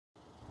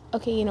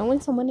Okay, you know when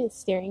someone is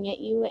staring at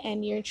you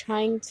and you're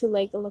trying to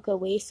like look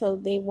away so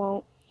they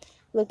won't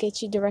look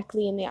at you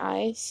directly in the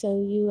eyes,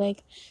 so you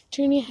like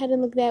turn your head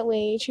and look that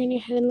way, turn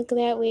your head and look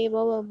that way,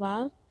 blah blah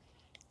blah.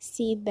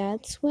 See,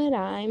 that's what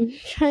I'm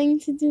trying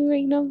to do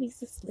right now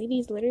because this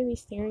lady's literally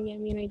staring at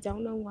me and I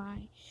don't know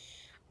why.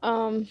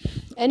 Um,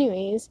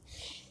 anyways,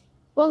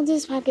 welcome to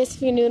this podcast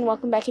if you're new and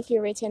welcome back if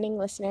you're a returning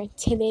listener.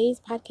 Today's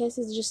podcast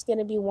is just going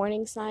to be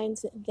warning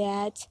signs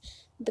that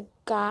the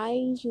guy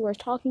you are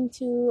talking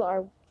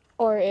to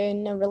or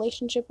in a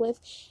relationship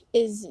with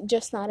is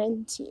just not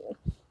into you,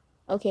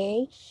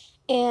 okay?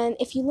 And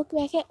if you look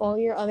back at all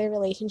your other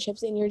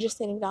relationships and you're just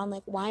sitting down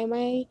like, why am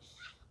I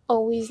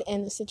always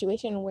in the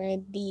situation where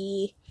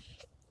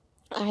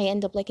I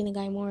end up liking the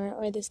guy more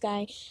or this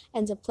guy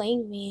ends up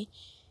playing me,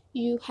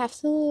 you have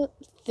to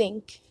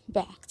think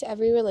back to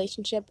every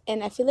relationship.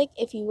 And I feel like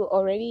if you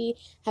already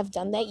have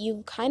done that,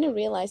 you kind of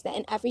realize that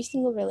in every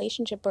single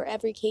relationship or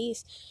every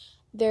case,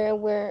 there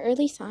were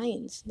early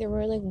signs. There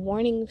were like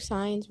warning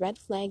signs, red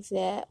flags,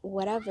 that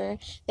whatever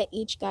that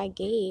each guy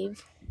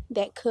gave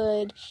that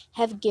could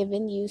have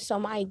given you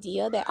some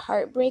idea that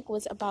heartbreak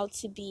was about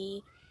to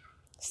be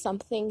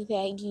something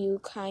that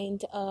you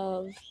kind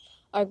of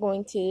are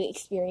going to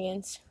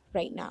experience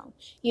right now.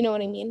 You know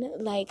what I mean?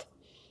 Like,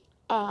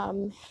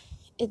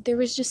 there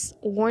was just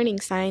warning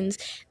signs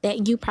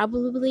that you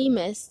probably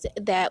missed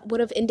that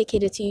would have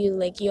indicated to you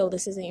like, yo,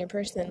 this isn't your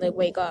person, like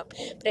wake up.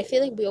 But I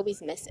feel like we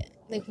always miss it.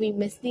 Like we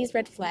miss these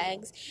red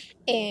flags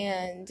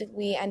and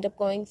we end up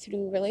going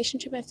through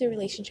relationship after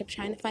relationship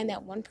trying to find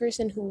that one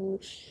person who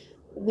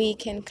we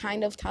can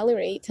kind of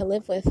tolerate to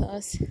live with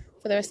us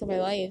for the rest of our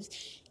lives,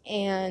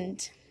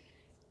 and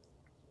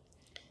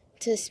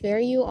to spare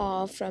you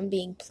all from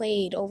being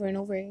played over and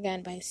over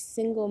again by a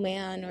single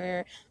man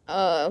or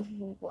a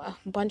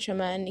bunch of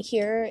men,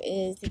 here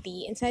is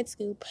the inside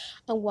scoop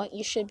on what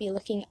you should be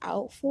looking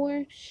out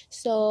for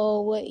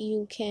so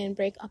you can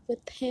break up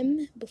with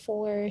him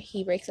before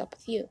he breaks up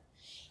with you.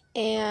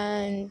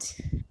 And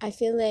I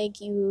feel like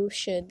you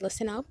should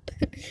listen up,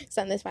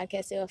 send this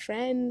podcast to a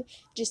friend.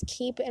 Just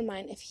keep in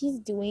mind, if he's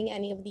doing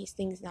any of these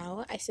things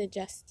now, I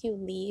suggest you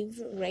leave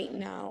right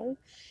now,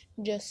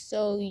 just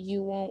so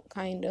you won't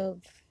kind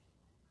of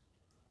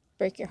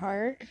break your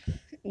heart.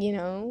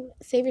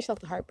 Save yourself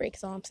the heartbreak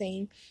is all I'm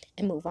saying,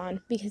 and move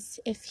on. Because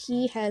if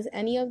he has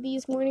any of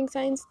these warning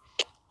signs,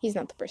 he's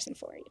not the person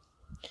for you.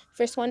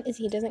 First one is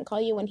he doesn't call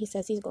you when he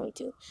says he's going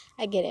to.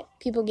 I get it.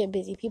 People get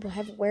busy. People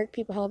have work.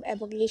 People have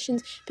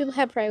obligations. People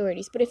have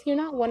priorities. But if you're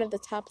not one of the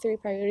top 3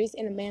 priorities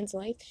in a man's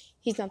life,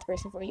 he's not the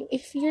person for you.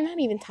 If you're not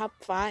even top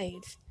 5,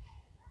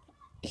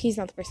 he's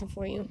not the person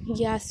for you.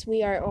 Yes,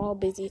 we are all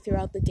busy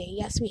throughout the day.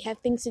 Yes, we have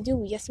things to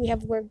do. Yes, we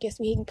have work. Yes,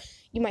 you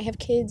might have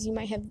kids. You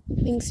might have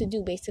things to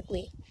do,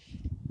 basically.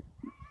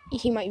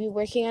 He might be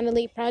working on a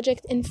late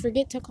project and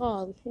forget to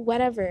call.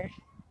 Whatever.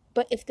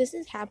 But if this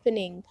is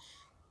happening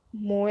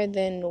more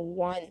than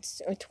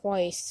once or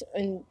twice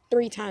and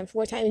 3 times,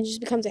 4 times, it just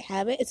becomes a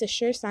habit, it's a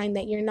sure sign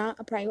that you're not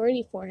a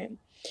priority for him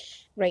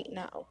right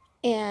now.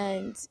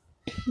 And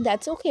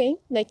that's okay.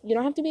 Like, you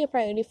don't have to be a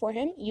priority for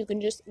him. You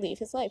can just leave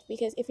his life,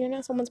 because if you're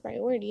not someone's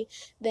priority,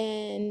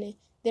 then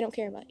they don't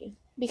care about you,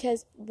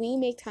 because we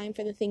make time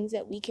for the things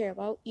that we care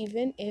about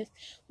even if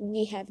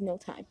we have no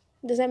time.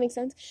 Does that make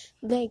sense?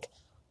 Like,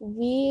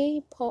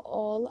 we put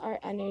all our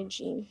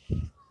energy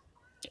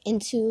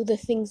into the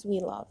things we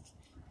love,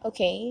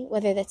 okay?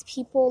 Whether that's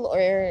people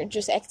or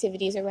just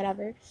activities or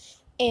whatever.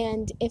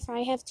 And if I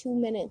have 2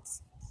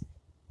 minutes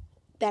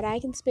that I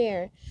can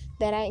spare,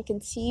 that I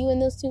can see you in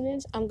those 2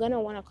 minutes, I'm gonna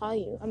want to call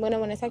you. I'm gonna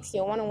want to text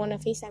you. I want to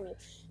FaceTime you.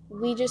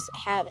 We just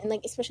have, and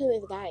like, especially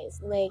with guys,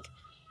 like,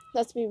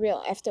 let's be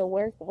real. After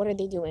work, what are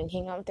they doing?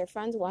 Hanging out with their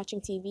friends,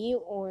 watching TV,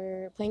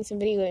 or playing some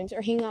video games,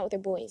 or hanging out with their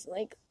boys?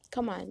 Like,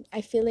 come on.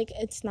 I feel like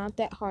it's not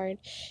that hard.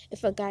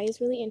 If a guy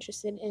is really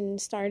interested in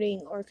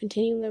starting or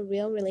continuing a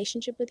real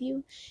relationship with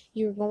you,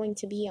 you're going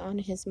to be on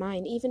his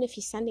mind. Even if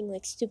he's sending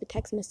like stupid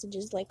text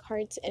messages like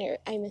hearts and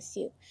I miss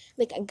you.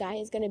 Like, a guy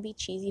is going to be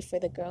cheesy for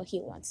the girl he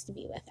wants to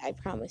be with. I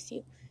promise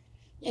you.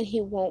 And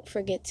he won't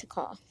forget to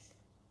call.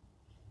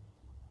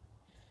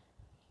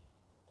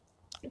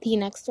 The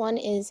next one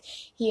is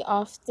he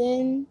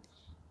often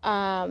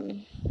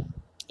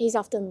he's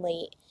often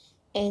late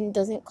and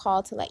doesn't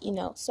call to let you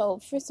know. So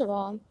first of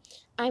all,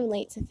 I'm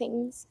late to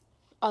things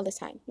all the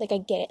time. Like, I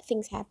get it.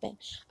 Things happen.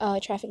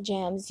 Traffic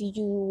jams.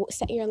 You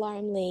set your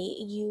alarm late.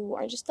 You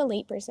are just a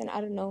late person.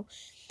 I don't know.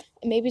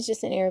 Maybe it's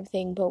just an Arab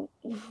thing, but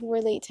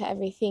we're late to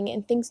everything,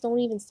 and things don't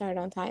even start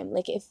on time.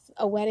 Like, if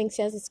a wedding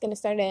says it's going to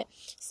start at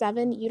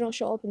 7, you don't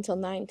show up until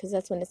 9 because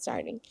that's when it's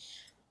starting.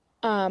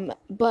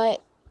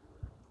 But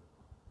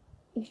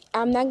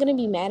I'm not going to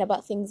be mad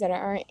about things that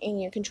aren't in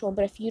your control.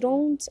 But if you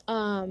don't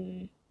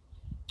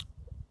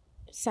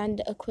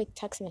send a quick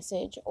text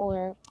message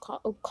or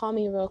call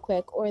me real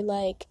quick, or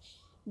like,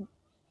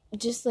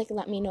 just like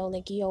let me know,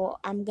 like, yo,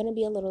 I'm gonna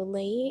be a little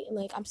late,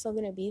 like, I'm still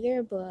gonna be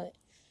there, but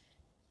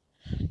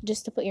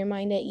just to put your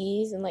mind at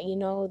ease and let you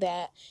know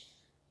that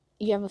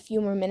you have a few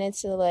more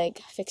minutes to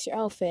like fix your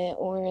outfit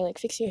or like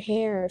fix your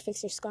hair or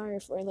fix your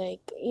scarf or like,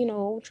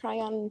 try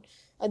on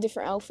a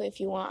different outfit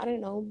if you want. I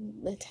don't know,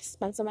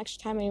 spend some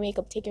extra time on your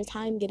makeup, take your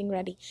time getting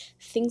ready.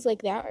 Things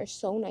like that are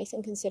so nice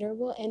and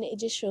considerable, and it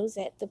just shows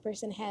that the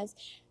person has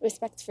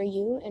respect for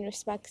you and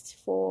respect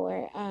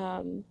for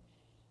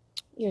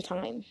your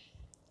time.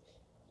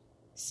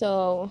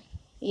 So,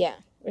 yeah,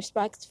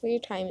 respect for your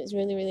time is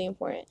really, really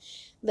important.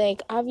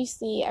 Like,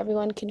 obviously,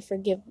 everyone can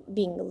forgive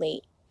being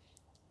late.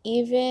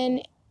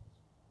 Even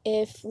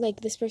if,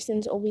 like, this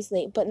person's always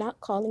late, but not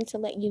calling to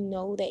let you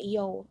know that,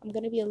 yo, I'm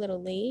gonna be a little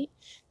late,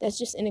 that's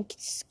just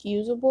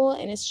inexcusable,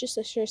 and it's just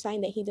a sure sign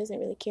that he doesn't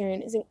really care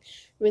and isn't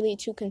really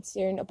too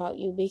concerned about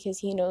you because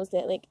he knows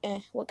that, like,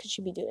 what could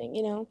she be doing,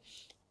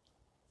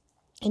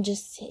 And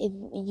just,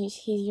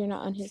 you're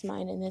not on his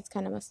mind, and that's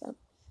kind of messed up.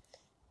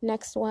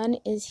 Next one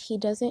is he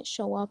doesn't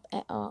show up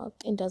at all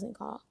and doesn't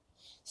call.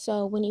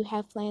 So when you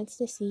have plans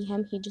to see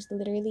him, he just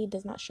literally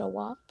does not show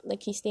up.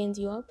 Like, he stands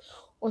you up,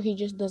 or he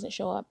just doesn't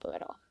show up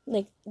at all.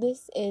 Like,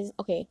 this is,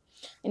 okay,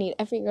 I need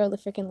every girl to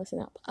freaking listen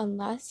up.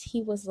 Unless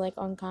he was, like,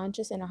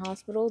 unconscious in a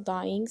hospital,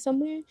 dying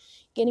somewhere,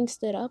 getting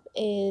stood up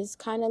is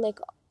kind of like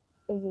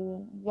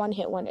one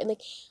hit wonder.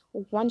 Like,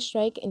 one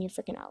strike and you're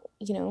freaking out,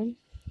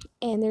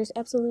 And there's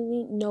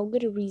absolutely no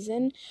good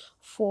reason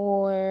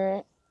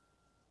for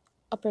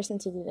a person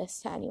to do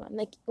this to anyone.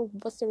 Like,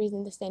 what's the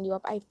reason to stand you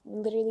up? I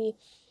literally,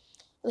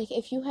 like,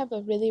 if you have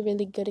a really,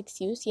 really good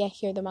excuse, yeah,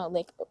 hear them out.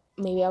 Like,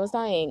 maybe I was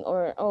dying,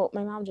 or, oh,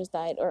 my mom just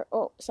died, or,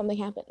 oh, something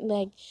happened.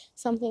 Like,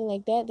 something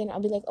like that, then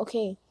I'll be like,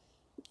 okay,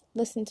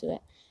 listen to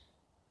it.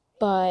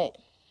 But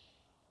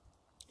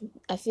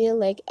I feel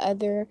like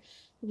other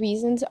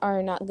reasons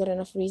are not good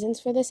enough reasons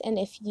for this. And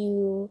if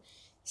you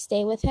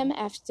stay with him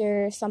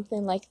after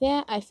something like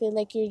that, I feel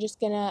like you're just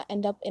gonna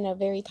end up in a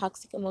very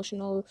toxic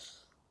emotional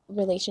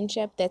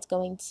relationship that's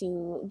going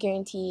to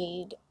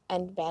guaranteed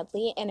end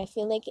badly. And I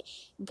feel like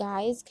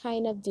guys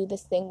kind of do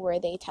this thing where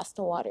they test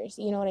the waters,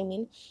 you know what I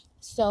mean?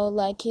 So,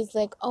 like, he's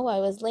like, oh, I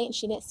was late and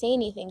she didn't say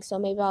anything, so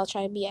maybe I'll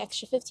try to be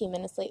extra 15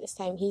 minutes late this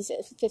time. He's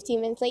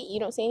 15 minutes late, you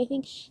don't say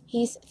anything,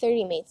 he's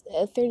 30 minutes,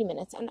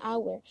 an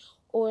hour.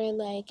 Or,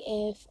 like,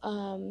 if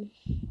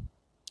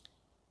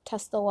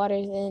test the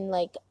waters in,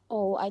 like,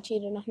 oh, I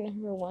cheated on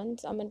her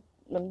once, I'm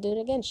gonna do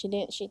it again,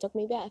 she took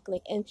me back.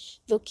 Like, and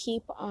they'll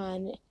keep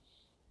on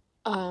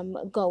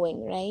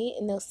going, right?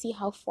 And they'll see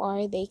how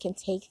far they can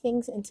take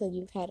things until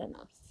you've had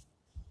enough.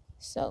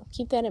 So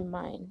keep that in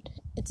mind.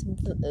 It's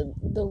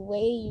the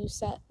way you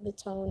set the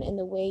tone, and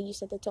the way you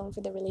set the tone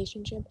for the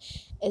relationship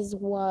is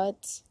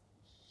what,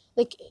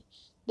 like,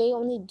 they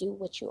only do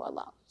what you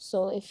allow.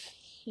 So if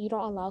you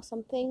don't allow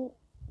something,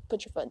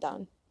 put your foot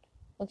down,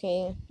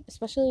 okay?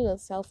 Especially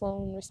with cell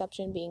phone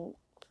reception being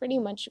pretty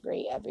much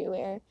great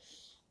everywhere,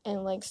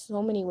 and like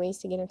so many ways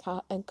to get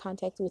in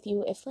contact with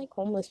you. If like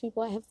homeless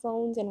people have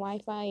phones and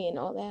Wi-Fi and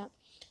all that,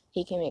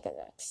 he can make a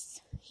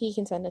text, he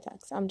can send a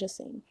text. I'm just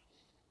saying.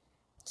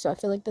 So I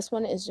feel like this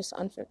one is just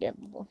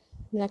unforgivable.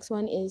 The next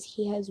one is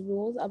he has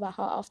rules about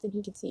how often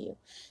he can see you.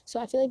 So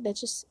I feel like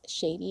that's just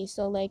shady.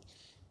 So like,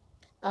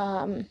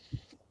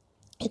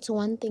 it's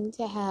one thing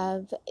to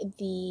have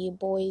the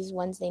boys'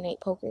 Wednesday night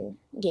poker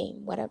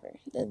game, whatever.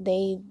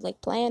 They like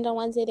planned on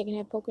Wednesday, they're gonna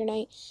have poker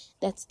night.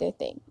 That's their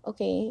thing,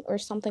 okay? Or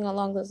something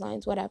along those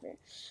lines, whatever.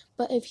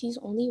 But if he's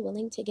only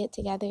willing to get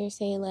together,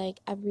 say like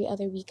every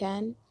other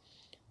weekend,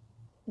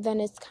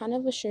 then it's kind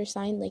of a sure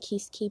sign like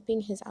he's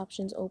keeping his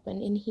options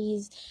open, and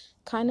he's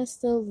kind of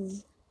still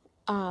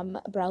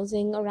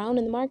browsing around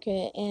in the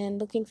market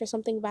and looking for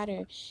something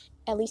better.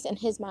 At least in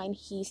his mind,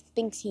 he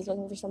thinks he's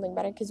looking for something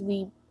better, because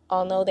we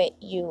all know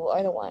that you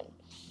are the one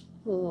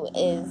who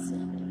is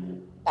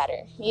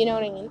better. You know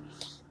what I mean?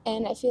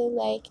 And I feel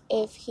like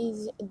if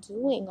he's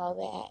doing all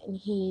that and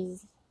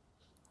he's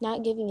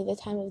not giving you the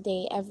time of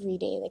day every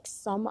day, like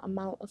some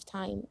amount of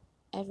time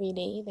every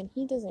day, then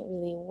he doesn't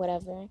really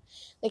whatever.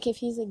 Like if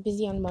he's like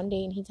busy on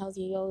Monday and he tells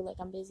you, yo, like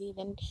I'm busy,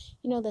 then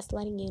that's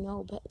letting you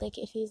know. But like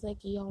if he's like,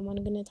 yo, I'm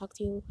only gonna talk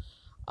to you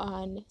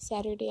on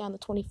Saturday on the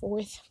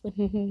 24th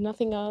with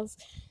nothing else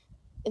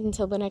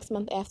until the next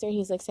month after,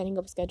 he's like setting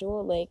up a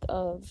schedule like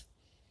of,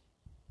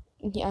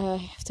 yeah, I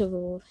have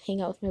to hang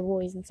out with my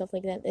boys and stuff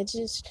like that. It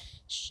just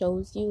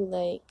shows you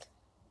like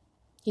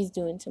he's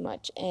doing too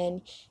much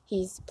and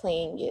he's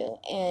playing you,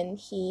 and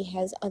he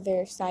has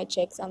other side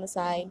chicks on the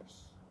side,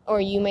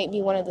 or you might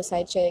be one of the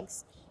side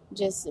chicks,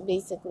 just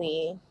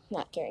basically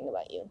not caring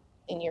about you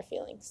and your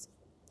feelings.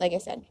 Like I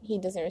said, he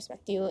doesn't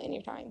respect you and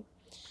your time.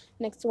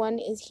 Next one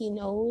is he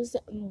knows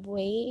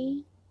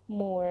way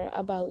more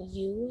about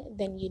you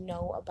than you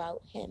know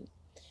about him.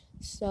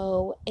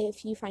 So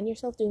if you find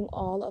yourself doing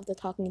all of the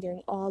talking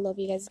during all of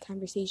you guys'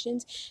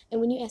 conversations, and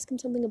when you ask him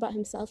something about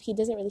himself, he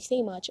doesn't really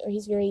say much, or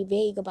he's very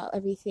vague about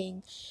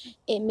everything,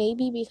 it may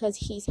be because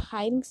he's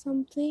hiding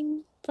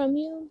something from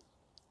you,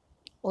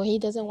 or he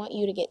doesn't want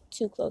you to get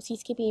too close.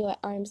 He's keeping you at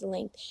arm's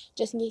length.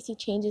 Just in case he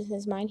changes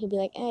his mind, he'll be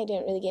like, I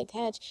didn't really get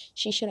attached.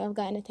 She should have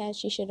gotten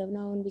attached. She should have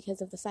known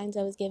because of the signs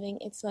I was giving.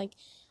 It's like,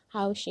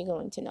 how is she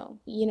going to know?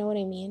 You know what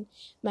I mean?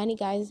 Many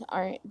guys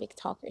aren't big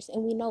talkers,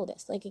 and we know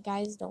this. Like,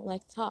 guys don't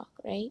like to talk,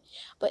 right?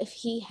 But if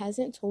he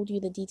hasn't told you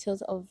the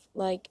details of,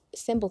 like,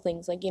 simple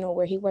things, like, you know,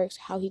 where he works,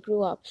 how he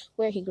grew up,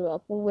 where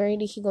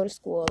did he go to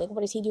school, like,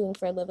 what is he doing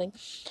for a living,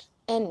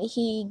 and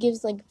he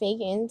gives, like,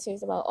 vague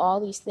answers about all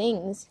these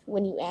things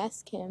when you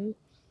ask him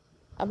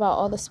about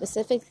all the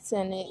specifics,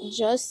 and it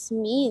just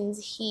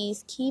means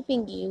he's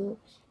keeping you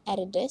at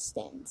a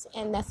distance,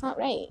 and that's not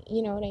right.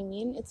 You know what I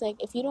mean? It's like,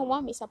 if you don't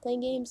want me, stop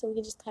playing games, so we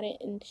can just cut it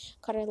and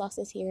cut our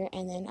losses here,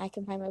 and then I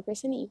can find my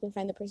person, and you can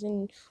find the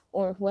person,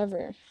 or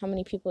whoever, how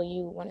many people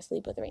you want to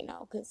sleep with right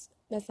now, because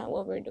that's not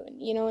what we're doing.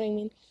 You know what I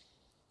mean?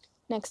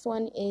 Next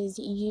one is,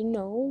 you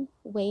know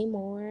way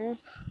more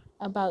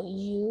about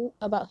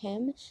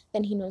him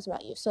than he knows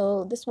about you.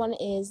 So this one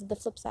is the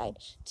flip side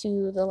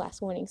to the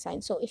last warning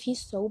sign. So if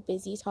he's so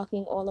busy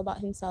talking all about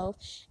himself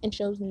and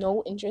shows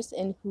no interest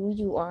in who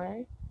you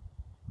are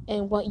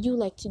and what you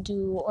like to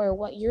do, or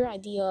what your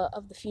idea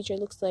of the future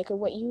looks like, or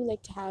what you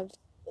like to have,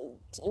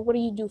 what do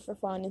you do for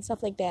fun and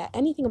stuff like that,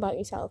 anything about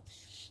yourself,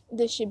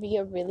 this should be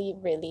a really,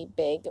 really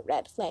big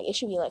red flag. It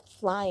should be like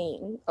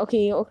flying,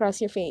 okay,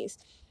 across your face.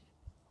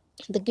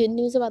 The good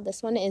news about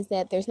this one is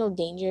that there's no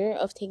danger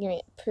of taking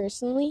it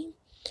personally.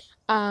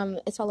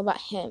 It's all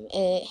about him.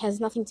 It has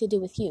nothing to do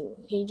with you.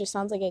 He just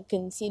sounds like a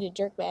conceited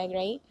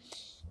jerkbag,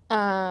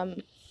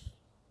 right?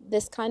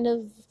 This kind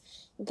of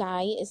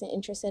guy isn't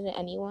interested in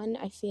anyone.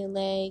 I feel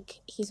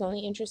like he's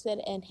only interested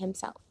in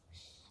himself,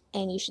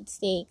 and you should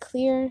stay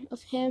clear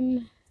of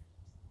him.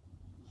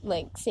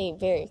 Like, stay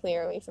very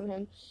clear away from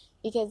him,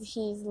 because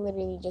he's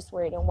literally just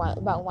worried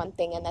about one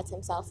thing, and that's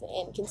himself.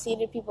 And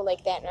conceited people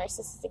like that,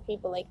 narcissistic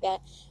people like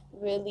that,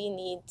 really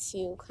need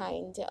to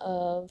kind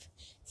of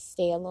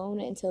stay alone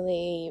until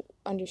they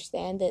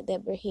understand that their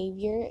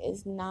behavior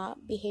is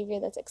not behavior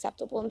that's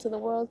acceptable into the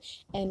world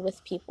and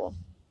with people.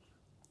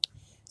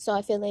 So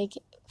I feel like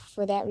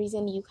for that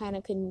reason, you kind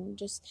of can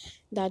just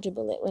dodge a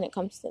bullet when it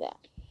comes to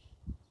that.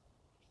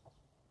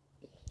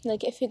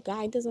 Like, if your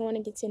guy doesn't want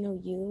to get to know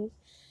you,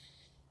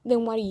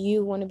 then why do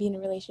you want to be in a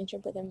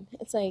relationship with him?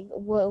 It's like,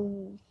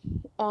 well,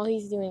 all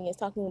he's doing is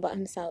talking about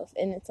himself,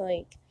 and it's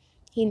like,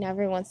 he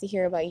never wants to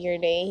hear about your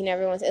day. He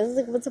never wants. It's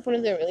like, what's the point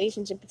of the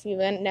relationship if you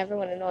never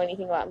want to know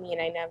anything about me,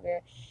 and I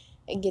never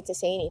get to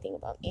say anything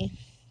about me?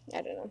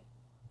 I don't know.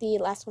 The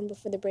last one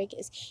before the break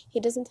is, he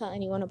doesn't tell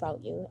anyone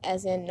about you,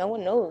 as in no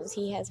one knows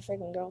he has a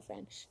freaking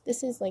girlfriend.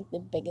 This is like the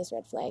biggest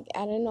red flag.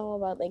 I don't know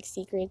about like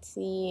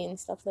secrecy and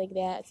stuff like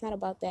that. It's not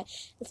about that.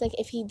 It's like,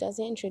 if he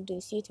doesn't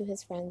introduce you to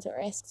his friends,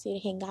 or asks you to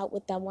hang out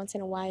with them once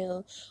in a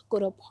while, go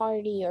to a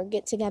party or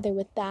get together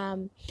with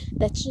them,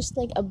 that's just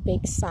like a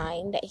big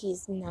sign that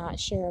he's not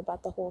sure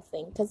about the whole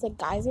thing. Because like,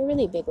 guys are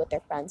really big with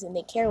their friends, and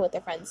they care what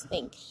their friends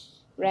think,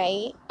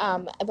 right?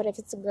 But if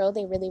it's a girl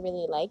they really,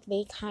 really like,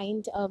 they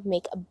kind of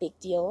make a big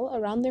deal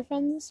around their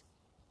friends,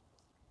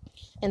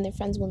 and their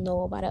friends will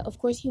know about it. Of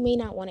course, you may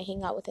not want to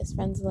hang out with his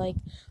friends like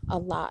a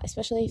lot,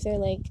 especially if they're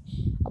like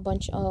a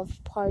bunch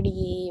of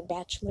party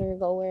bachelor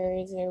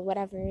goers or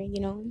whatever,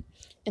 you know,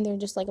 and they're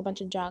just like a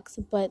bunch of jocks,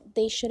 but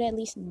they should at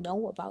least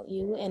know about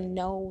you and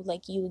know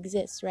like you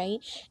exist, right?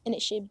 And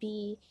it should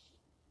be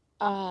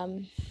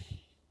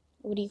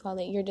what do you call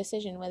it, your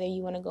decision whether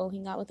you want to go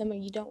hang out with them or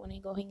you don't want to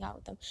go hang out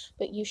with them.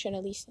 But you should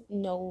at least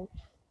know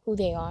who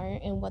they are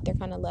and what they're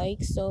kind of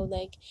like. So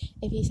like,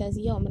 if he says,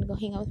 yo, I'm gonna go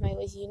hang out with my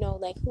boys, you know,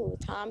 like, who?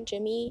 Tom,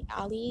 Jimmy,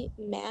 Ali,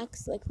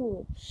 Max, like,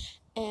 who?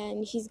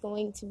 And he's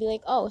going to be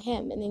like, oh,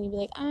 him. And then you'd be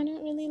like, I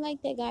don't really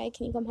like that guy,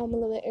 can you come home a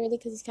little bit early,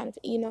 because he's kind of,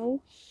 you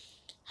know,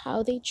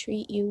 how they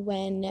treat you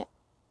when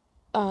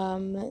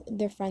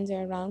their friends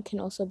are around can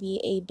also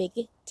be a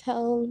big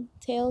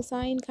telltale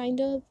sign, kind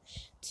of,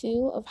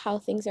 too, of how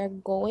things are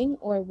going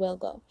or will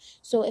go.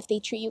 So if they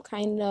treat you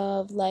kind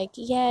of like,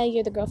 yeah,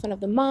 you're the girlfriend of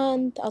the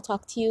month, I'll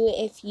talk to you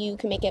if you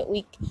can make it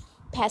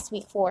past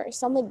week 4,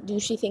 some like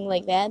douchey thing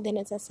like that, then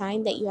it's a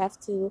sign that you have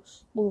to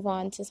move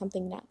on to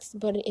something next.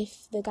 But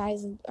if the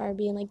guys are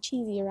being like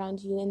cheesy around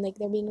you, and like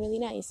they're being really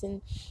nice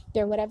and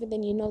they're whatever,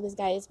 then you know this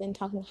guy has been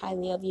talking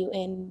highly of you,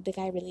 and the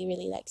guy really,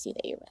 really likes you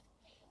that you're with.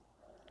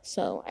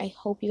 So I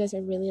hope you guys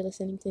are really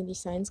listening to these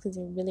signs, because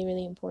they're really,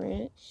 really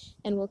important.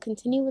 And we'll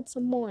continue with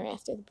some more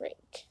after the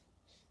break.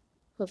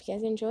 Hope you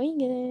guys are enjoying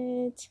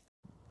it.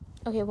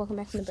 Okay, welcome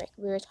back from the break.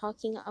 We were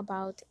talking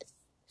about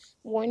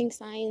warning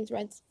signs,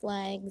 red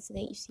flags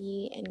that you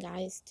see in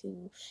guys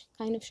to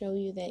kind of show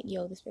you that,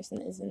 yo, this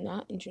person is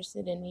not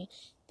interested in me.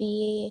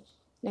 The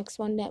next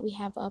one that we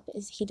have up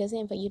is, he doesn't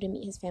invite you to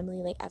meet his family,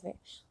 like, ever.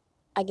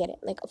 I get it.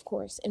 Like, of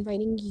course,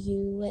 inviting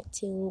you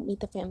to meet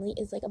the family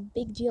is like a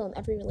big deal in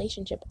every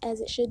relationship,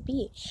 as it should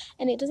be.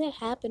 And it doesn't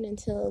happen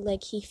until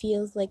like he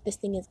feels like this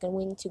thing is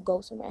going to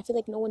go somewhere. I feel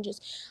like no one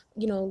just,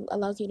 you know,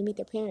 allows you to meet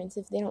their parents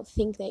if they don't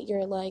think that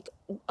you're like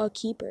a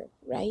keeper,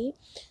 right?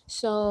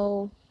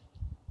 So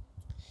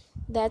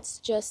that's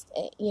just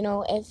it. You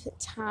know, if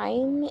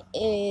time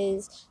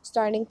is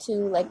starting to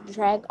like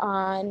drag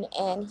on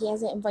and he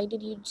hasn't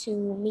invited you to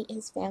meet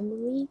his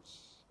family,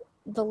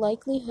 the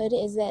likelihood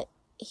is that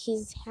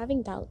he's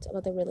having doubts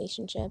about the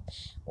relationship,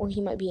 or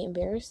he might be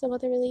embarrassed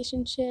about the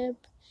relationship.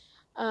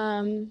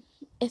 um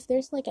if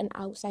there's like an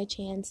outside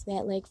chance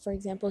that, like, for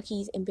example,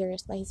 he's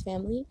embarrassed by his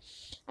family.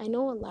 I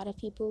know a lot of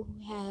people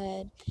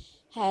who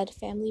had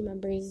family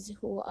members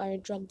who are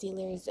drug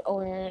dealers,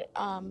 or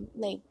um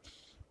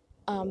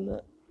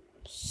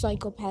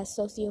psychopaths,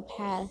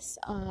 sociopaths.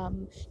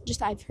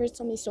 Just I've heard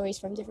so many stories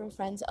from different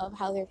friends of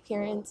how their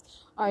parents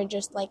are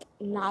just like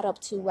not up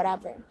to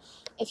whatever.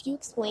 If you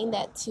explain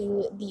that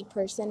to the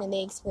person and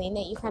they explain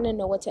that, you kind of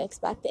know what to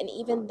expect. And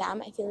even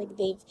them, I feel like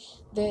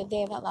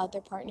they've allowed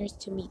their partners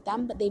to meet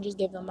them, but they just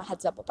give them a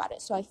heads up about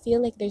it. So I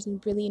feel like there's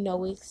really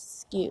no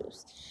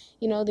excuse.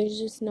 There's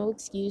just no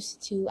excuse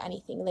to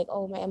anything. Like,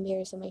 oh, I'm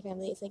embarrassed of my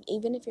family. It's like,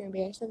 even if you're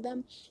embarrassed of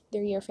them,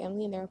 they're your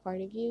family and they're a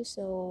part of you.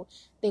 So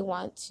they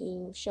want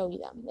to show you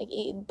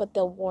them, but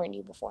they'll warn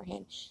you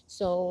beforehand.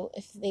 So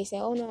if they say,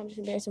 oh no, I'm just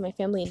embarrassed with my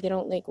family, and they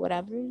don't, like,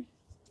 whatever,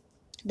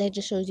 that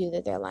just shows you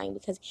that they're lying.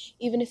 Because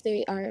even if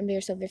they are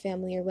embarrassed of their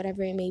family or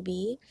whatever it may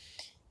be,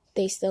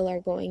 they still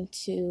are going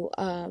to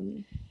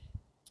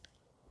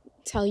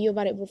tell you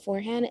about it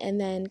beforehand and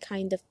then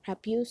kind of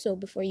prep you. So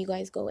before you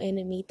guys go in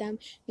and meet them,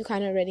 you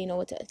kind of already know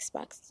what to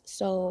expect.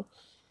 So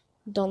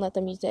don't let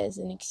them use it as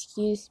an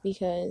excuse,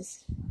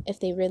 because if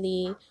they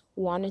really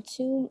wanted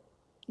to,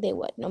 they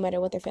would, no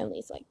matter what their family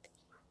is like.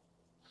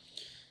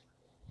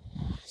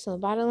 So the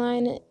bottom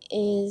line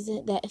is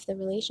that if the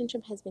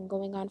relationship has been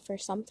going on for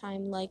some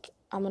time, like,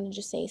 I'm going to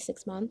just say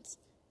 6 months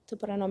to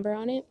put a number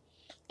on it,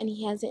 and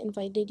he hasn't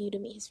invited you to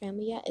meet his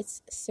family yet,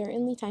 it's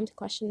certainly time to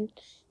question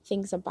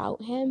things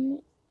about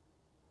him.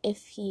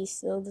 If he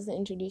still doesn't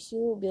introduce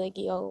you, be like,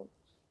 yo,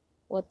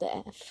 what the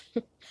F?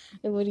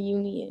 And what do you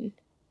mean?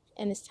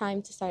 And it's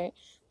time to start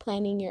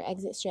planning your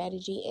exit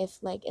strategy.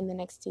 If, like, in the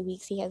next 2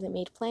 weeks he hasn't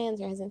made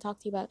plans or hasn't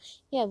talked to you about,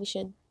 yeah, we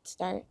should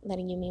start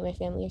letting you meet my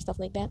family or stuff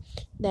like that,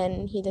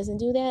 then he doesn't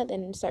do that,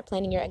 then start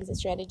planning your exit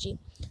strategy.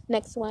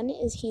 Next one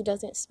is he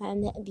doesn't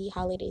spend the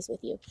holidays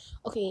with you.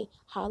 Okay,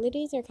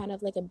 holidays are kind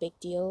of like a big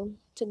deal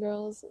to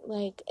girls.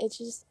 Like, it's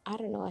just, I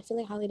don't know, I feel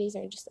like holidays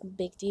are just a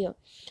big deal.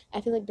 I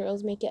feel like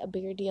girls make it a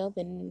bigger deal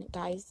than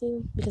guys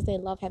do, because they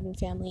love having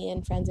family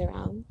and friends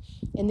around,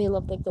 and they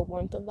love, like, the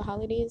warmth of the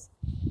holidays.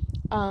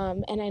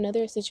 And I know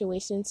there are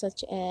situations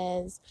such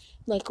as,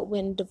 like,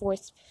 when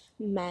divorced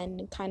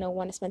men kind of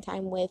want to spend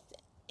time with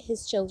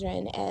his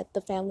children at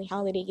the family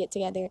holiday get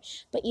together,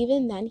 but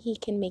even then he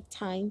can make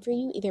time for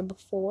you either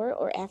before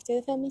or after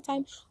the family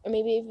time, or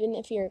maybe even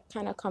if you're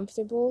kind of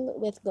comfortable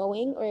with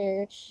going,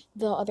 or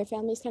the other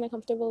family's kind of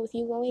comfortable with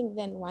you going,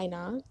 then why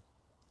not?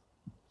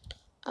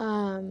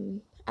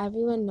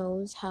 Everyone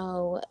knows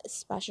how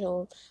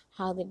special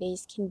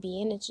holidays can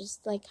be, and it's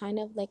just like kind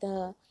of like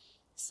a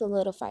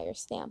solidifier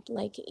stamp,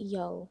 like,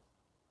 yo,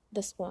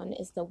 this one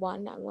is the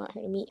one. I want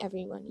her to meet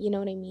everyone, you know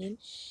what I mean?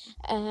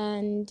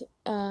 And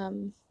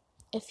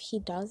if he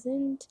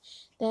doesn't,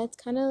 that's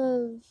kind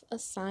of a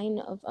sign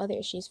of other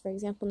issues. For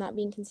example, not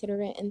being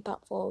considerate and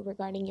thoughtful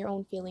regarding your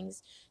own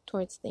feelings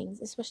towards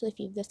things, especially if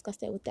you've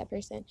discussed it with that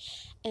person.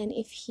 And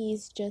if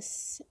he's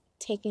just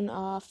taken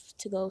off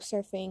to go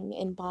surfing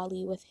in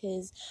Bali with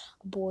his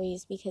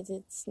boys because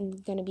it's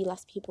going to be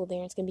less people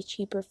there, it's going to be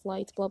cheaper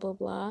flights, blah blah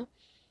blah,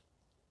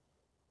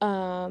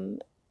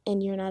 and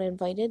you're not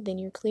invited, then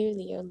you're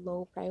clearly a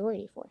low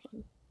priority for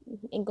him.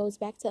 It goes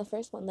back to the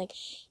first one, like,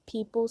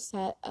 people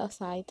set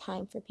aside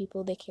time for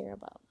people they care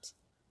about.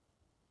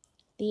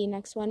 The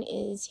next one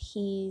is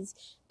he's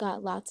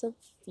got lots of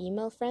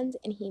female friends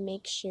and he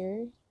makes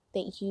sure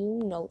that you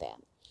know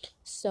that.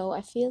 So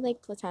I feel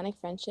like platonic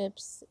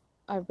friendships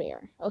are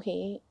rare.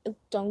 Okay,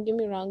 don't get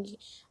me wrong,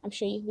 I'm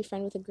sure you can be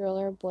friends with a girl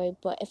or a boy,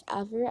 but if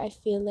ever, I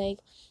feel like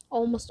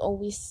almost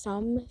always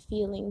some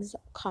feelings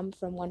come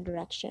from one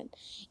direction.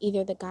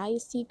 Either the guy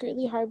is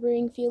secretly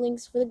harboring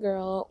feelings for the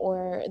girl,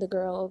 or the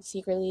girl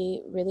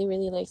secretly really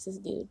really likes this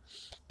dude.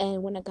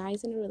 And when a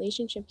guy's in a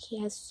relationship,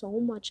 he has so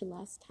much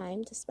less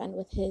time to spend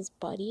with his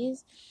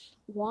buddies.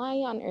 Why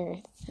on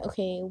earth,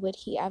 okay, would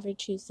he ever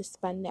choose to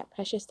spend that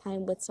precious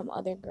time with some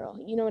other girl?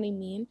 You know what I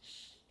mean?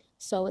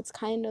 So it's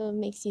kind of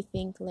makes you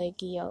think,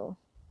 like, yo,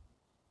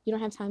 you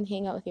don't have time to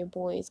hang out with your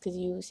boys because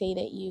you say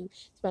that you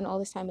spend all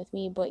this time with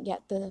me, but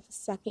yet the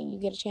second you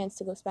get a chance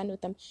to go spend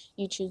with them,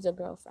 you choose a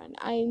girlfriend.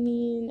 I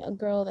mean, a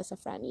girl that's a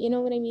friend. You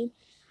know what I mean?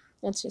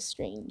 That's just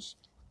strange.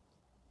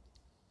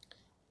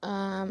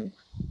 Um,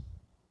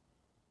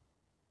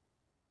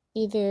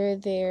 Either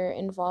they're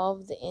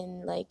involved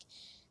in, like,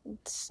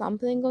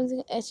 something going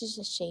to, it's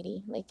just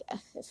shady. Like,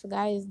 if a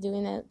guy is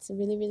doing that, it's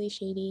really really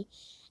shady.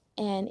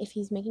 And if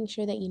he's making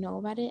sure that you know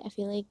about it, I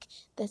feel like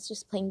that's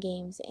just playing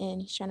games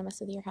and he's trying to mess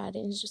with your head.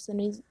 And it's just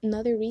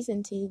another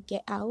reason to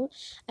get out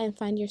and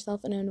find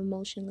yourself in an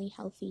emotionally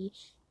healthy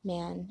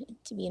man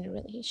to be in a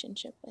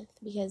relationship with,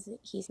 because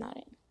he's not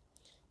in.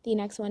 The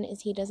next one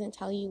is he doesn't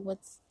tell you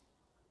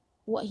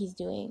what he's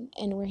doing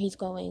and where he's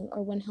going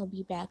or when he'll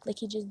be back. Like,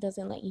 he just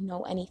doesn't let you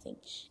know anything.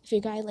 If your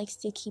guy likes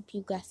to keep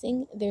you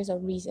guessing, there's a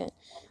reason.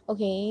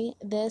 Okay,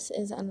 this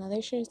is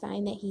another sure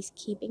sign that he's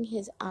keeping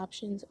his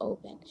options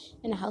open.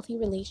 In a healthy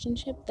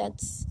relationship,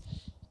 that's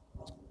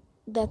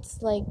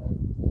that's like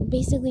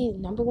basically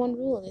number one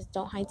rule is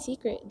don't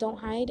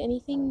hide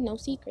anything, no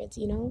secrets,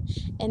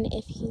 and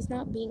if he's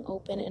not being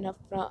open and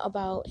upfront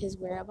about his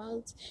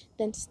whereabouts,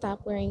 then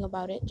stop worrying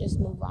about it, just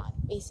move on,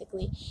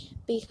 basically,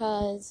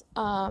 because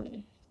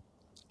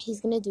he's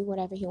gonna do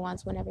whatever he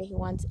wants whenever he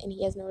wants, and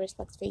he has no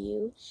respect for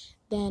you.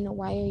 Then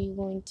why are you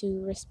going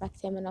to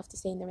respect him enough to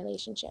stay in the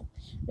relationship?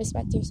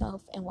 Respect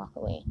yourself and walk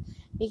away,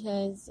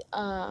 because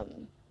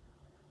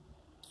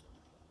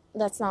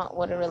that's not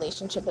what a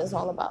relationship is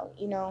all about,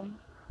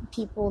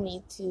 people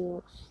need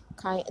to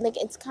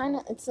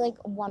it's like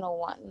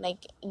 101,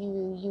 like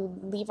you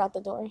leave out the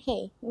door,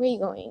 hey, where are you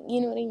going,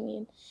 you know what I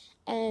mean?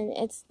 And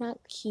it's not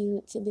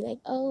cute to be like,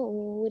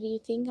 oh, where do you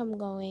think I'm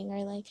going,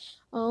 or like,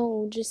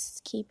 oh,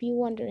 just keep you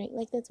wondering,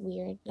 like that's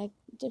weird, like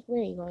just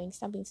where are you going,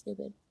 stop being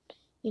stupid,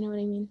 you know what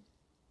I mean?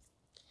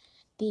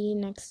 The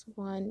next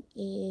one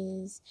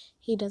is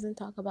he doesn't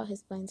talk about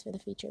his plans for the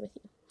future with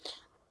you.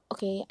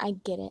 Okay, I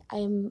get it.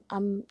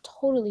 I'm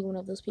totally one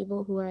of those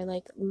people who are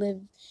like live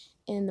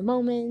in the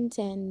moment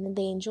and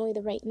they enjoy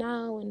the right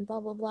now and blah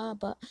blah blah,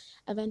 but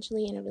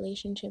eventually in a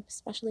relationship,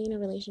 especially in a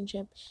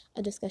relationship,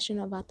 a discussion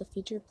about the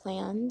future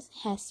plans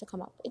has to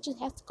come up. It just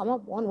has to come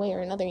up one way or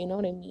another, you know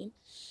what I mean?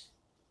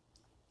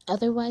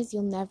 Otherwise,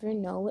 you'll never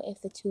know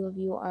if the two of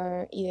you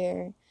are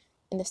either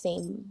in the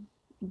same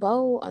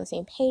boat, on the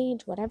same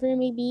page, whatever it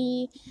may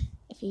be,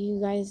 if you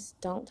guys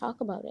don't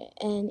talk about it.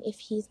 And if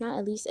he's not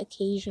at least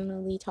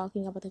occasionally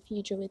talking about the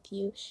future with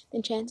you,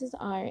 then chances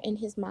are in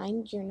his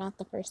mind you're not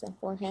the person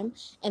for him,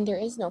 and there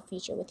is no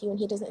future with you, and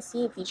he doesn't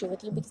see a future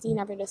with you because he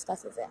never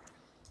discusses it.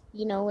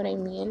 You know what I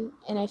mean?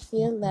 And I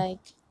feel like,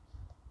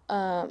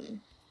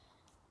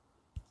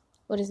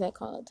 what is that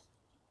called?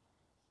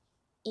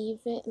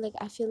 Even like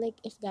I feel like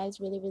if guys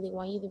really really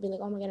want you, they'll be like,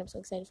 oh my god, I'm so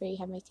excited for you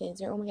to have my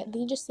kids, or oh my god,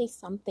 they just say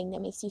something that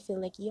makes you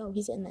feel like, yo,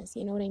 he's in this,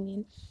 you know what I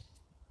mean?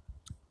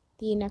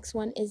 The next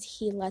one is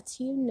he lets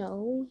you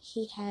know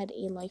he had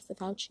a life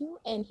without you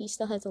and he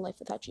still has a life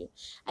without you.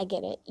 I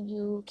get it,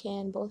 you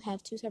can both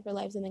have two separate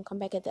lives and then come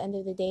back at the end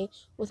of the day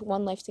with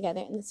one life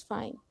together, and it's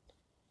fine.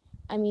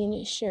 I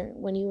mean, sure,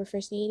 when you were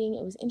first dating,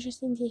 it was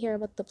interesting to hear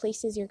about the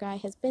places your guy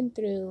has been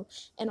through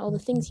and all the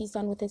things he's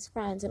done with his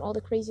friends and all the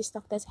crazy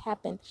stuff that's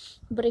happened.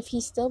 But if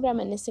he's still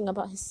reminiscing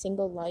about his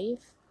single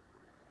life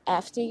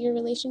after your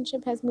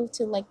relationship has moved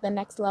to like the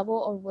next level,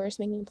 or worse,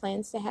 making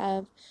plans to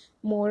have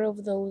more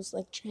of those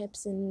like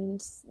trips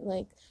and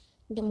like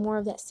get more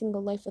of that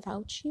single life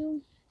without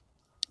you,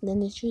 then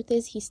the truth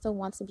is he still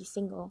wants to be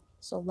single,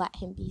 so let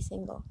him be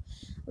single.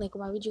 Like,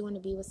 why would you want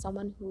to be with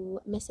someone who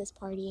misses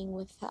partying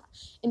with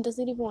and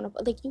doesn't even want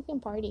to, like, you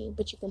can party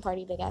but you can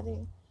party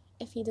together.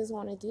 If he doesn't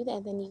want to do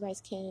that, then you guys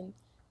can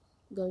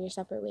go your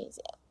separate ways,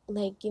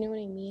 like, you know what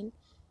I mean?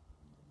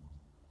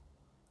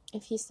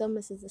 If he still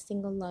misses a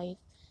single life,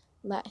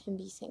 let him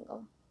be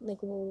single. Like,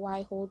 well,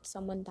 why hold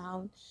someone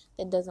down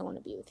that doesn't want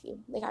to be with you?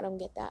 Like, I don't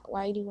get that.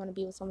 Why do you want to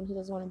be with someone who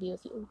doesn't want to be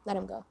with you? Let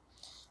him go.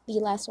 The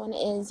last one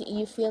is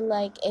you feel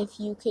like if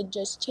you could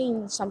just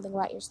change something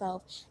about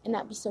yourself and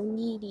not be so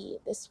needy,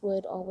 this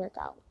would all work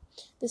out.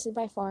 This is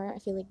by far, I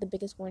feel like, the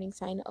biggest warning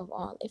sign of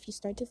all. If you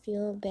start to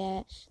feel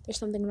that there's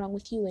something wrong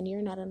with you and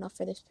you're not enough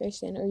for this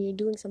person, or you're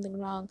doing something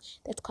wrong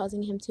that's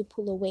causing him to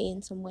pull away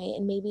in some way,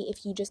 and maybe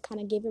if you just kind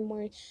of give him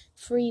more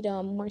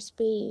freedom, more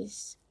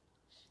space,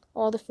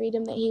 all the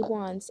freedom that he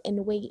wants,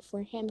 and wait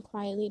for him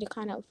quietly to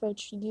kind of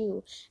approach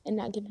you and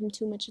not give him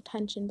too much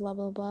attention, blah,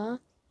 blah, blah,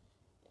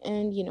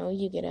 and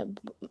you get it.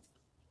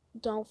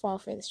 Don't fall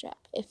for this trap.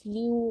 If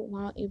you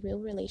want a real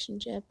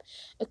relationship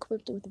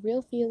equipped with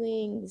real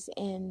feelings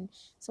and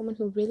someone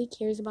who really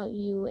cares about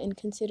you and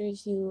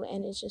considers you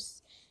and is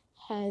just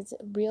has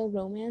real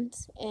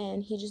romance,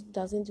 and he just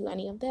doesn't do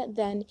any of that,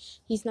 then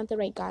he's not the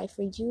right guy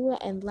for you,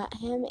 and let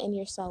him and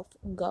yourself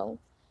go.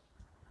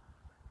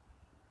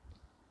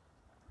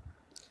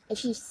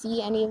 If you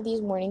see any of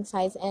these warning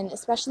signs, and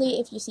especially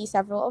if you see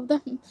several of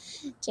them,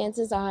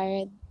 chances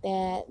are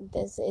that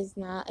this is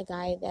not a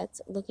guy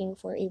that's looking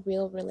for a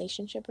real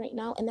relationship right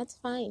now, and that's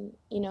fine,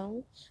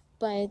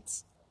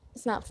 but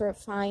it's not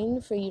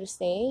fine for you to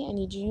stay. I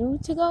need you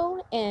to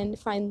go and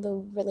find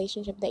the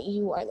relationship that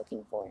you are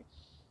looking for.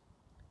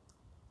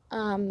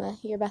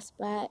 Your best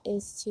bet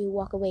is to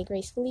walk away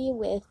gracefully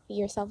with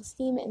your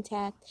self-esteem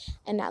intact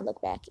and not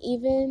look back.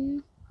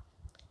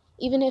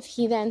 Even if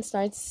he then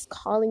starts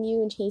calling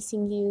you and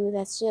chasing you,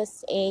 that's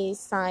just a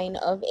sign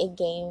of a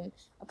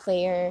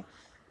player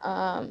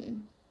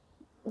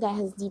that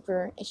has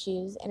deeper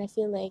issues. And I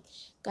feel like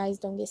guys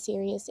don't get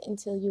serious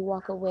until you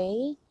walk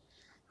away.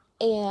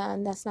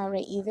 And that's not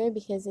right either,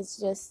 because it's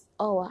just,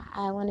 oh,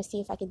 I want to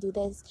see if I can do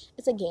this.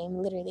 It's a game,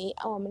 literally.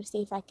 Oh, I'm going to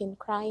see if I can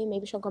cry and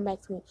maybe she'll come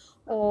back to me.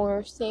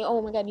 Or say,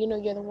 oh my god,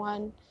 you're the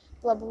one,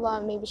 blah, blah, blah,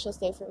 maybe she'll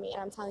stay for me.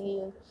 And I'm telling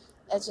you,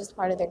 that's just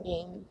part of their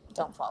game.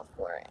 Don't fall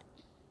for it.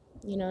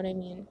 You know what I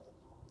mean?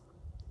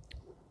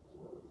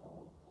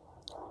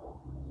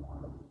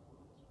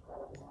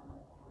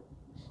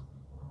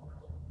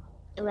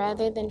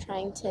 rather than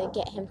trying to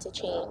get him to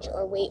change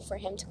or wait for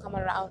him to come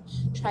around,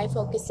 try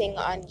focusing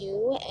on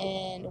you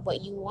and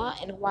what you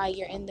want and why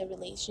you're in a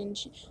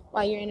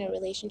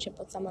relationship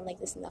with someone like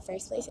this in the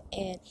first place,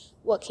 and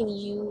what can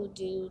you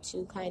do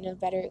to kind of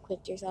better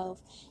equip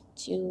yourself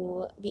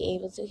to be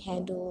able to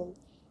handle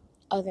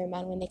other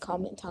men when they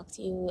come and talk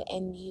to you.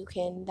 And you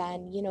can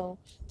then,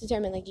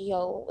 determine like,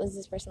 yo, was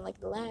this person like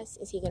the last?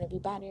 Is he going to be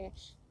better?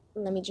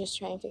 Let me just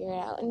try and figure it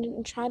out,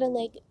 and try to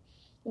like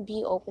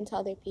be open to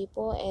other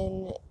people,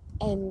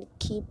 and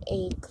keep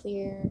a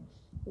clear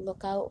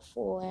lookout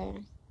for,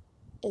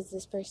 is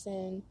this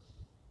person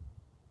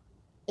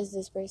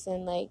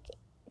like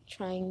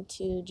trying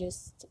to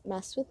just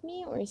mess with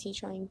me, or is he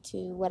trying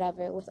to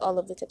whatever, with all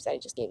of the tips that I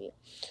just gave you.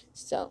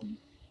 So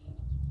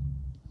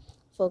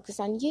focus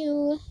on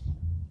you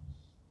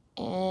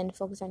and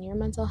focus on your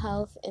mental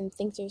health, and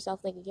think to yourself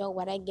like, yo,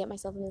 why did I get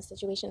myself in this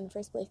situation in the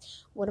first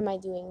place? What am I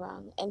doing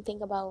wrong? And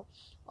think about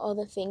all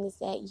the things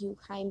that you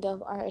kind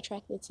of are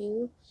attracted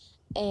to,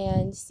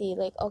 and see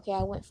like, okay,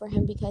 I went for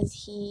him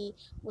because he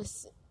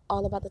was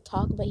all about the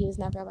talk, but he was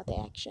never about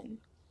the action,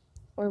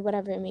 or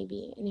whatever it may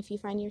be. And if you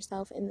find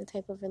yourself in the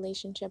type of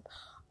relationship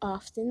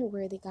often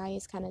where the guy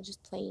is kind of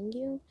just playing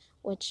you,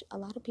 which a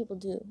lot of people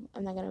do,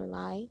 I'm not gonna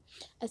lie,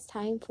 it's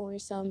time for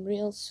some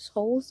real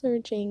soul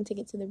searching to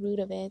get to the root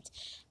of it.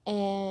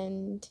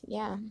 And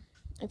yeah,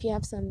 if you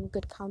have some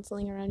good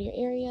counseling around your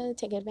area,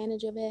 take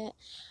advantage of it.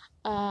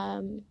 I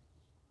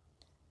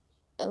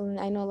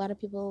know a lot of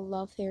people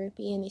love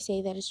therapy, and they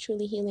say that it's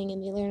truly healing,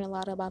 and they learn a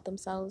lot about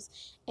themselves,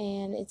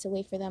 and it's a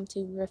way for them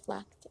to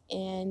reflect,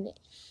 and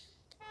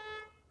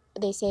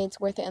they say it's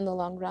worth it in the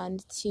long run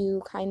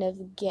to kind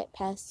of get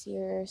past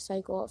your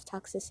cycle of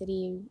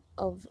toxicity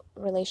of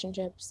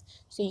relationships,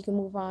 so you can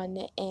move on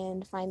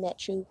and find that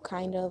true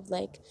kind of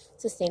like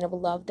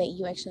sustainable love that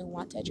you actually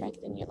want to attract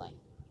in your life.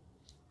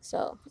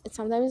 So it's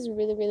sometimes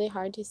really, really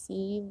hard to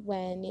see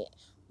when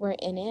we're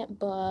in it,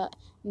 but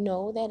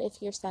know that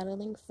if you're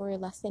settling for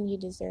less than you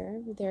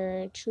deserve,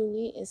 there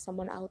truly is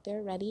someone out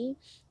there ready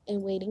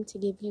and waiting to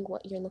give you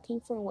what you're looking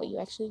for and what you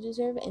actually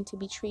deserve, and to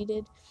be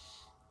treating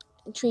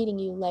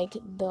you like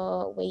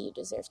the way you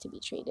deserve to be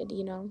treated.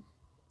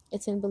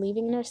 It's in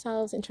believing in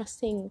ourselves and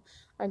trusting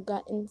our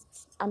gut. And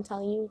I'm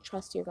telling you,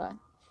 trust your gut.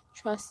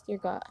 Trust your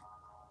gut.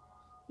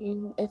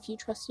 If you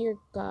trust your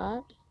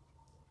gut,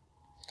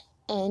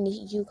 and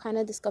you kind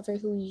of discover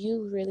who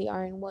you really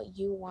are and what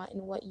you want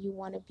and what you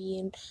want to be,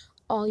 and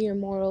all your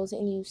morals,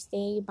 and you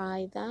stay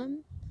by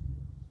them,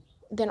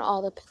 then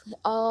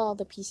all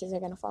the pieces are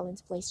going to fall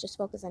into place. Just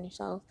focus on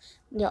yourself.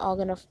 They're all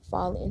going to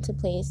fall into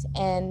place,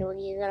 and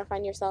you're going to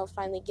find yourself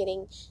finally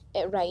getting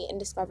it right and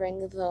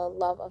discovering the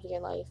love of your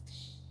life,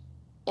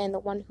 and the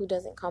one who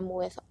doesn't come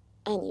with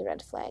any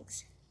red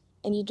flags.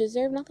 And you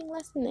deserve nothing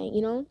less than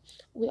that.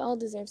 We all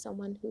deserve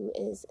someone who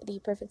is the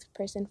perfect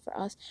person for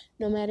us.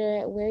 No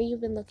matter where you've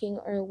been looking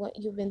or what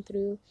you've been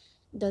through,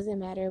 doesn't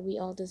matter. We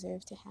all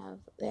deserve to have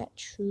that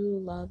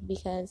true love,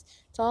 because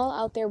it's all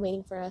out there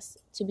waiting for us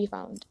to be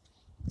found.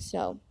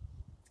 So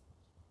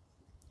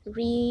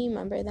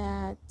remember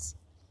that.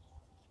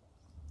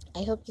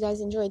 I hope you guys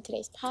enjoyed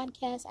today's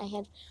podcast. I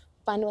had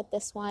fun with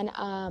this one.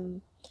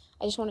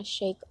 I just want to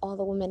shake all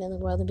the women in the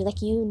world and be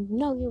like, you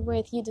know your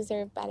worth, you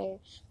deserve better.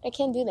 But I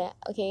can't do that,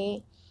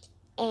 okay?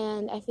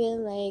 And I feel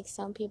like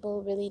some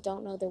people really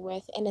don't know their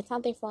worth, and it's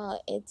not their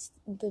fault. It's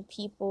the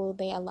people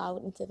they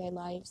allowed into their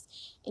lives,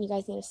 and you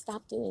guys need to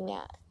stop doing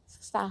that.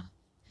 Stop.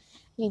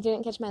 If you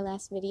didn't catch my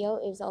last video,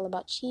 it was all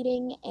about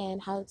cheating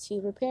and how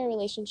to repair a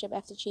relationship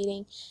after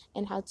cheating,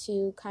 and how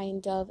to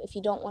kind of, if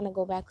you don't want to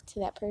go back to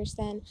that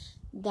person,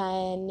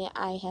 then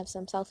I have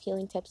some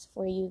self-healing tips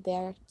for you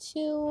there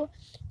too.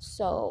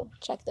 So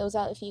check those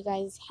out if you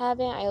guys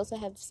haven't. I also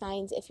have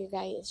signs if your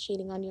guy is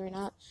cheating on you or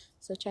not.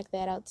 So check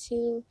that out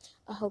too.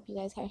 I hope you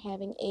guys are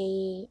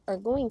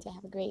going to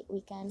have a great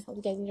weekend. Hope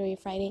you guys enjoy your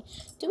Friday.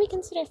 Do we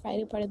consider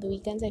Friday part of the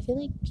weekends? I feel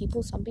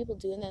like some people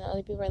do, and then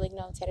other people are like,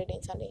 no, it's Saturday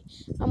and Sunday.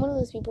 I'm one of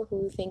those people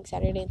who think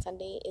Saturday and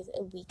Sunday is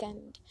a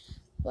weekend,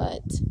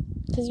 but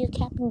because you're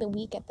capping the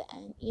week at the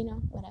end,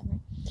 whatever.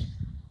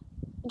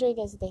 Enjoy you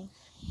guys' day.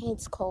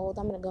 It's cold.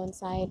 I'm gonna go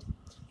inside.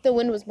 The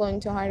wind was blowing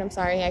too hard. I'm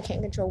sorry. I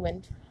can't control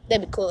wind.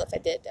 That'd be cool if I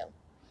did, though.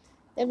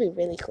 That'd be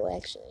really cool,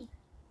 actually.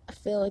 I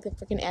feel like a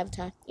freaking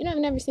Avatar. I've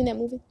never seen that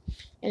movie.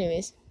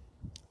 Anyways,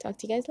 talk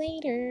to you guys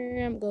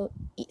later. I'm gonna go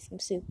eat some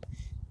soup.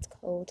 It's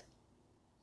cold.